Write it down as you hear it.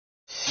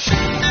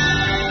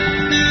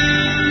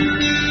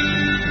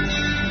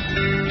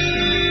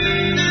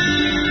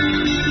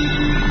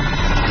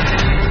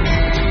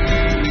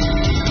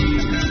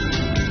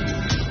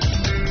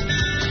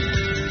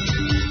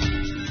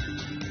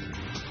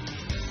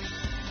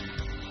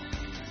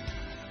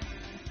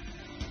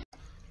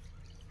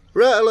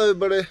Right, hello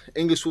everybody,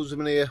 English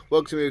Woodsman here.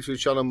 Welcome to my YouTube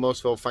channel.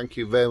 Most of all, thank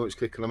you very much for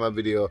clicking on my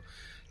video.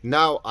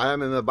 Now, I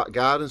am in my back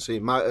garden, so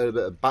you might hear a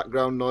bit of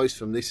background noise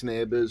from this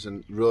neighbours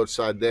and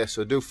roadside there,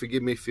 so do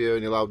forgive me for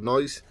any loud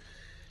noise.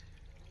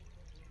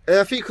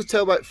 I think you could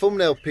tell by the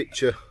thumbnail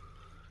picture,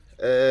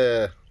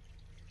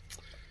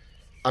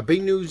 I've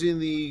been using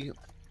the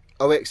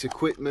OX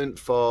equipment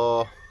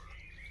for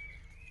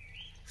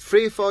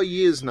 3 or 4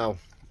 years now,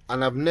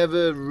 and I've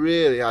never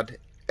really had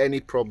any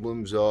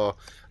problems, or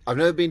I've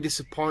never been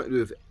disappointed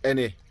with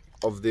any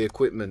of the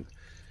equipment.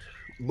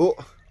 But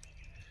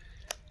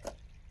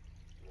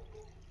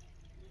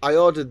I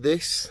ordered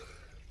this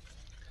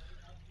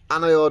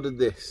and I ordered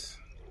this,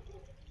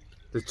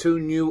 the two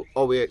new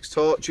OEX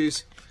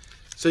torches.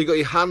 So you got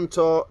your hand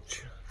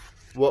torch,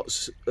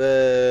 what's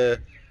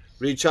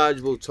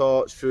rechargeable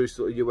torch through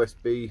sort of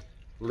USB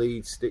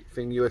lead stick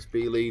thing,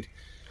 USB lead,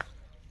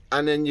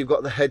 and then you've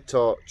got the head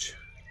torch.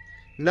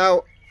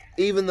 Now,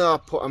 even though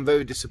I'm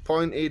very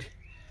disappointed,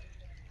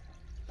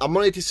 I'm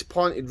only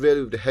disappointed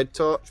really with the head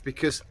torch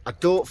because I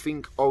don't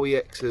think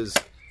OEX has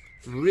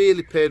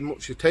really paid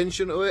much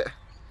attention to it.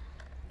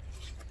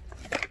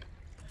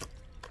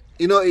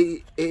 You know,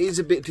 it is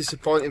a bit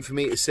disappointing for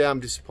me to say I'm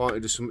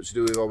disappointed with something to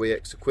do with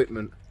OEX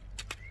equipment.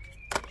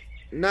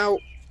 Now,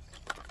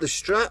 the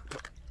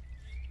strap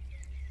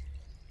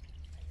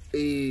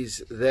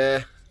is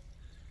there.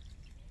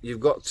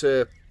 You've got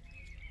to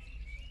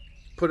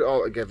put it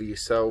all together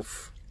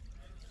yourself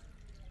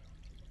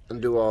and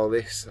do all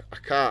this. I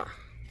can't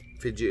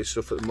fidgety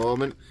stuff at the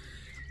moment.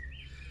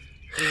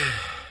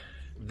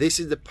 This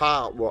is the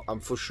part what I'm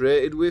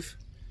frustrated with.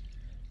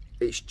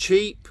 It's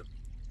cheap,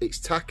 it's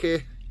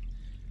tacky.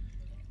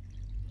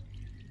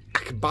 I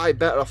could buy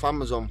better off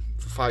Amazon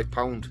for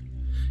 £5.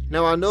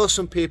 Now, I know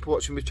some people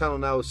watching my channel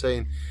now are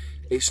saying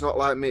it's not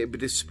like me to be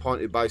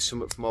disappointed by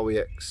something from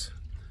OEX,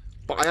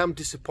 but I am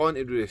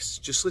disappointed with this.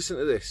 Just listen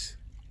to this.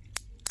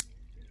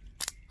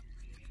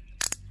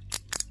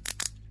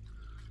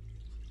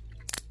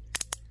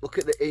 Look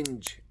at the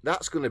hinge.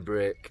 That's going to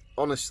break,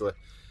 honestly.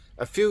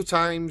 A few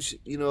times,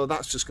 you know,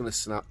 that's just going to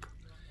snap.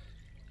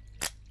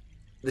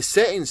 The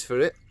settings for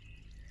it,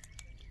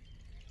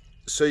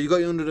 so you got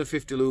your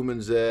 150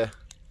 lumens there,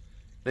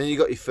 then you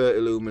got your 30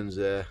 lumens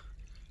there,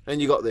 then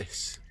you got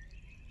this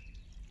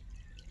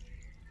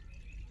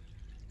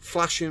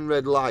flashing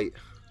red light.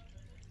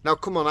 Now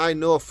come on, I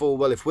know full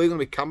well if we're going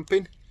to be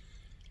camping,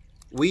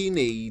 we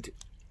need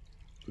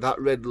that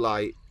red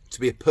light to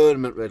be a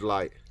permanent red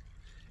light.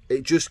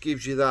 It just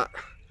gives you that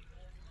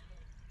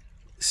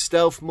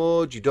stealth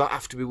mode. You don't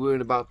have to be worrying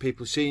about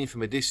people seeing you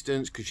from a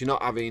distance because you're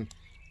not having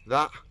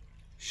that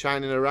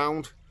shining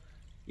around.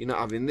 You're not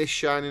having this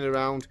shining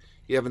around.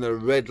 You're having a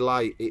red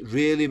light. It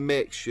really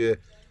makes you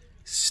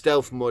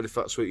stealth mode if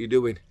that's what you're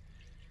doing.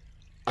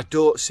 I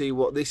don't see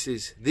what this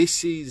is.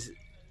 This is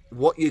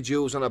what you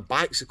use on a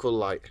bicycle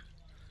light.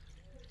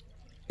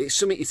 It's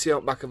something you see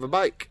on the back of a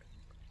bike.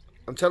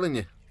 I'm telling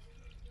you.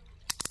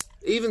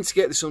 Even to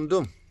get this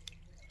undone,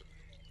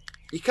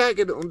 you can't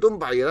get it undone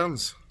by your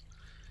hands.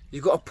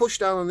 You've got to push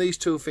down on these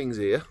two things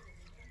here.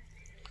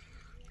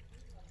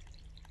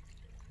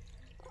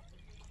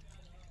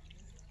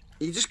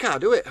 You just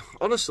can't do it,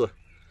 honestly.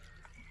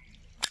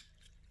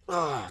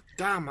 Oh,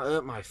 damn, I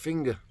hurt my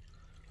finger.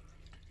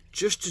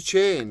 Just to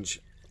change.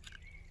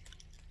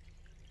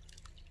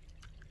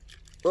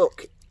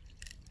 Look.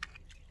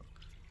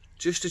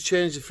 Just to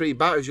change the 3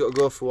 batteries, you've got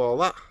to go through all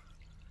that.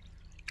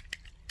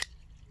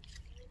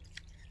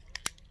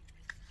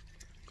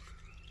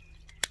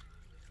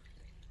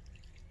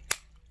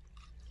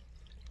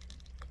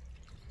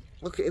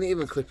 Look, it ain't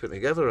even clipping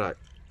together right.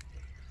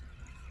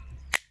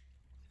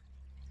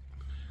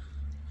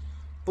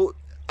 But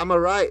am I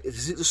right?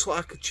 Does it just look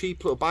like a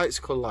cheap little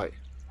bicycle light?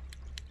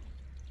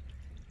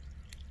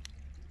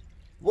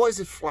 What is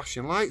the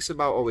flashing lights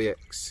about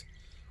OEX?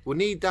 We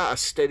need that a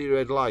steady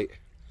red light.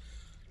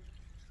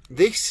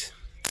 This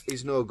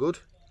is no good.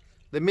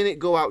 The minute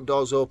go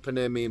outdoors open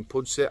air me and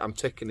Pudsey, I'm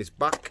taking this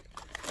back.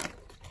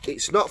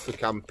 It's not for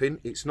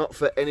camping. It's not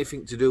for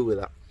anything to do with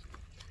that.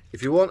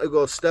 If you want to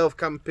go stealth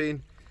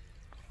camping,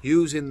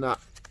 using that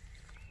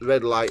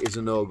red light is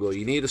a no-go.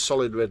 You need a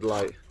solid red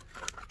light.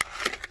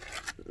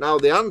 Now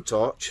the hand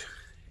torch,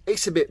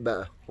 it's a bit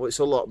better. Well, it's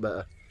a lot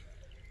better.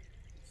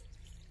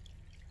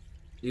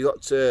 You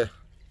got to,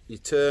 you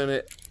turn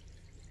it.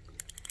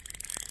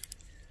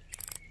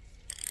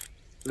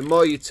 The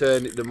more you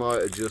turn it, the more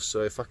it adjusts.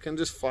 So if I can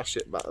just flash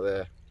it back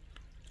there,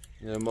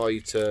 you know, the more you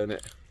turn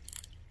it,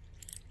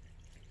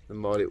 the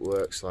more it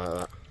works like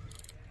that.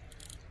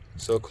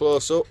 So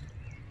close up.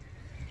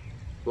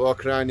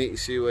 Walk around it, you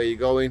see where you're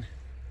going.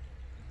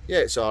 Yeah,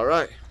 it's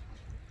alright.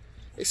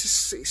 It's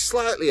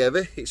slightly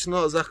heavy. It's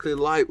not exactly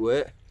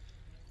lightweight.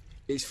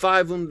 It's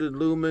 500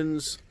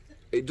 lumens.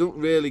 It don't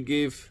really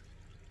give.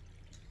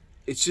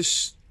 It's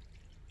just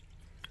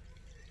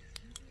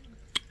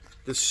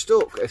they've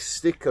stuck a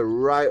sticker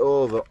right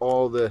over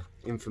all the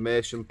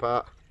information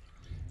part.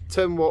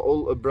 10 watt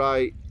ultra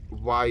bright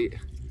white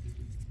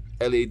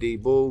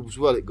LED bulbs.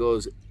 Well, it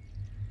goes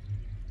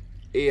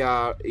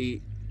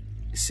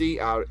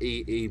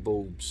CREE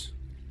bulbs,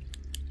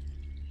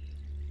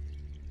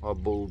 or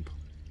bulb.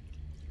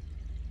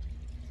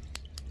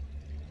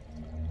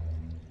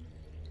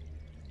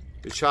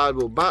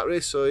 Rechargeable battery,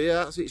 so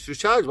yeah, it's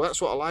rechargeable.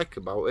 That's what I like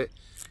about it.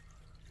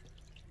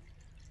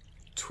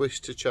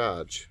 Twist to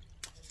charge.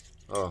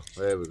 Oh,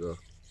 there we go.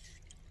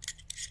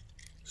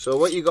 So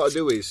what you got to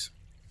do is,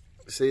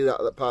 see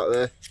that part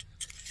there?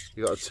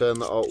 You got to turn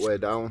that all the way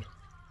down.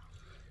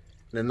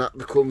 Then that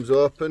becomes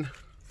open.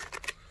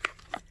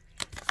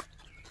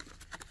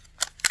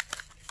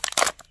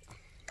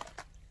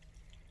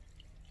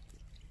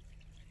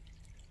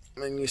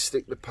 And then you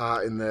stick the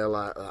part in there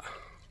like that.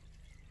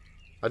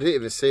 I didn't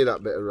even see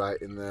that bit of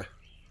writing there.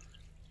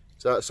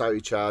 So that's how you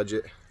charge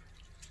it.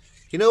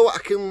 You know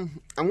what,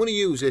 I'm going to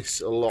use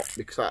this a lot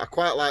because I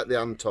quite like the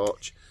hand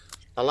torch.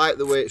 I like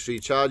the way it's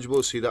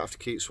rechargeable, so you don't have to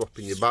keep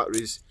swapping your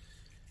batteries.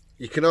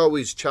 You can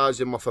always charge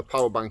them off a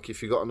power bank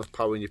if you've got enough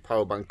power in your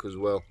power bank as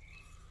well.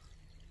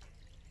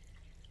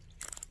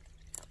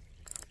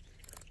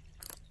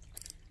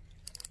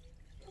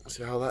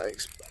 See how that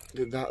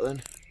did that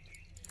then?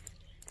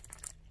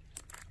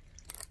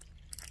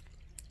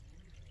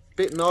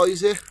 Bit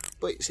noisy,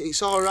 but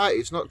it's alright,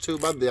 it's not too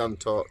bad, the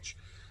hand torch.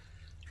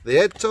 The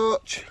head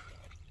torch,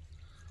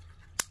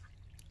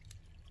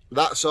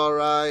 that's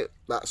alright,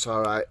 that's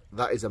alright.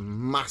 That is a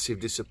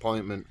massive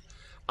disappointment.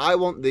 I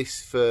want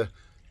this for,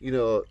 you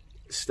know,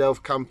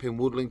 stealth camping,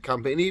 woodland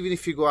camping, and even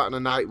if you go out on a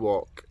night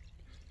walk,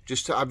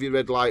 just to have your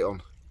red light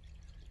on.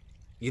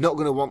 You're not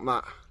going to want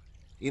that.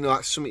 You know,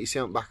 that's something you see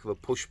on the back of a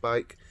push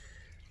bike.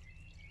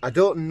 I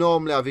don't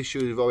normally have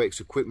issues with OX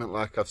equipment,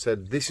 like I've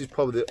said. This is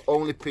probably the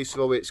only piece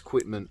of OX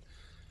equipment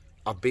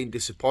I've been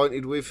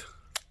disappointed with.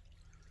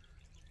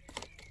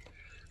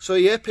 So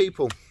yeah,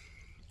 people,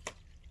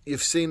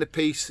 you've seen a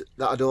piece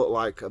that I don't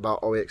like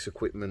about OX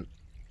equipment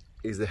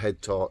is the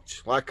head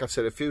torch. Like I've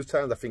said a few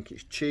times, I think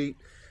it's cheap.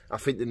 I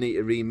think they need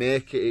to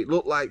remake it. It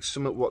looked like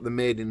some of what they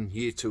made in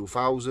year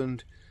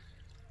 2000.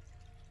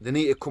 They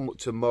need to come up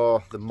to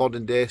more the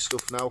modern day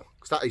stuff now,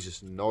 because that is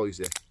just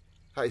noisy.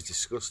 That is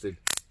disgusting.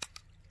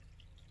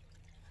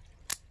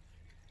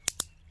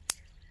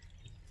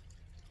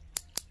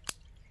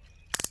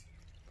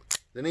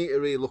 They need to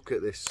re-look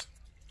at this.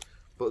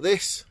 But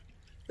this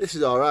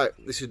is alright.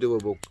 This is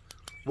doable.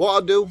 What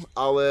I'll do,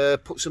 I'll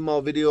put some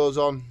more videos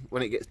on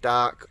when it gets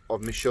dark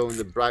of me showing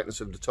the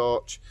brightness of the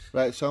torch.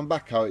 Right, so I'm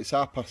back out. It's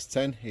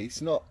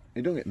 10:30.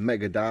 It don't get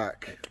mega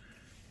dark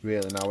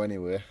really now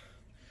anyway.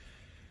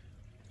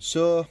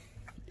 So,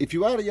 if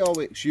you are a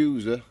OX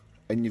user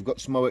and you've got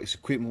some OX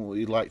equipment that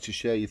you'd like to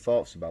share your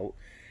thoughts about,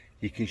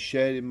 you can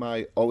share in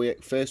my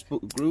OX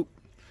Facebook group.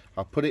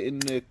 I'll put it in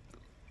the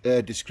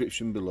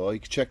description below. You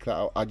can check that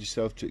out, add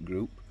yourself to the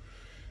group.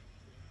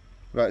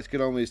 Right, let's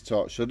get on with this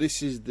torch. So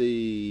this is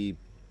the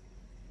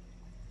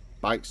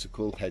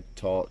bicycle head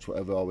torch,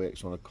 whatever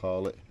OX want to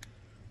call it.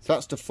 So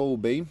that's the full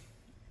beam.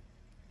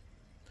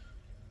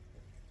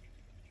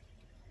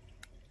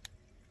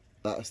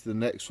 That's the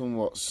next one,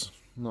 what's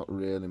not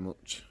really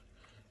much.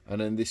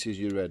 And then this is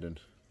your red one.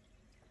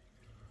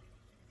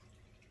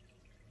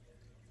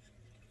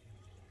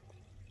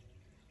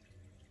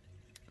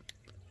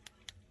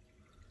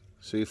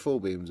 So your full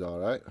beam's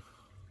alright.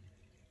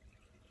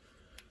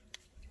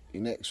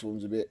 Your next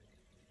one's a bit,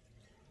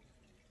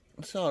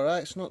 it's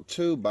alright, it's not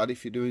too bad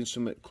if you're doing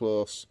something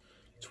close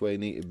to where you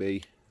need to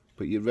be.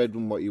 But your red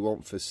one, what you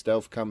want for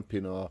stealth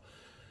camping or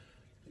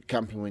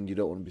camping when you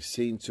don't want to be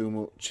seen too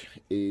much,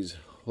 is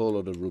a whole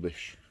lot of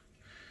rubbish.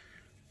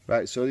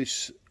 Right, so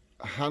this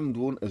hand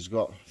one has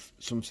got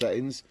some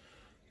settings.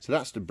 So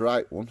that's the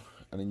bright one,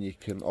 and then you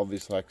can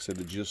obviously, like I said,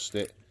 adjust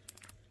it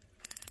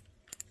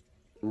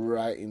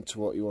right into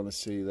what you want to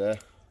see there.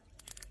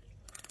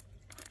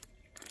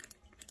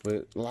 But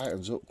it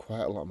lightens up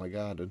quite a lot in my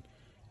garden.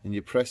 And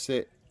you press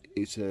it,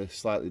 it's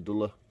slightly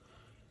duller,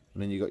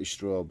 and then you got your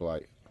strobe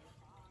light.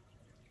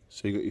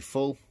 So you got your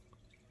full,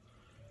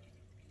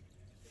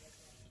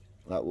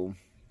 that one,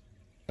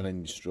 and then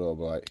your strobe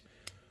light.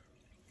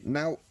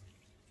 Now,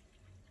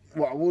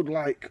 what I would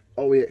like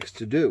OX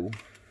to do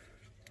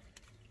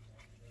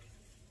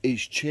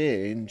is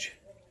change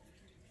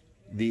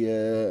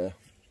the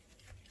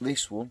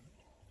this one,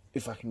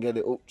 if I can get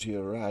it up to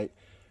your right,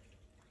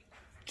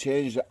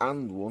 change the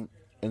hand one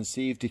and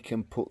see if they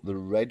can put the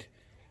red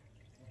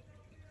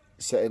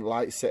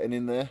light setting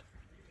in there,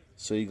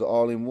 so you got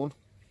all in one.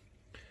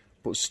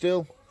 But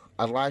still,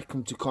 I'd like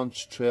them to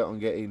concentrate on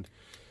getting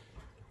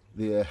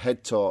the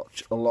head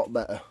torch a lot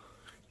better,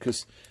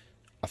 because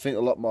I think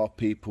a lot more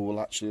people will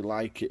actually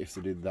like it if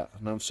they did that.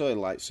 And I'm sorry,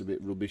 light's a bit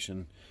rubbish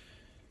and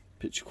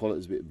picture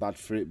quality's a bit bad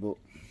for it, but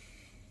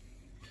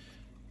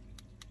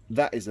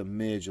that is a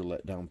major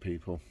letdown,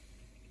 people.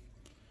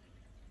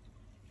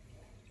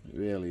 It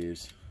really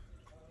is.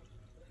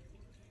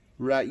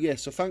 Right, yeah,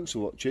 so thanks for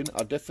watching.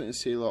 I'll definitely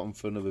see you lot on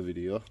for another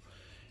video.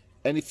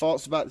 Any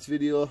thoughts about this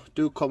video,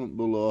 do comment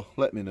below,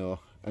 let me know,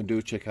 and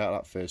do check out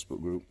that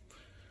Facebook group.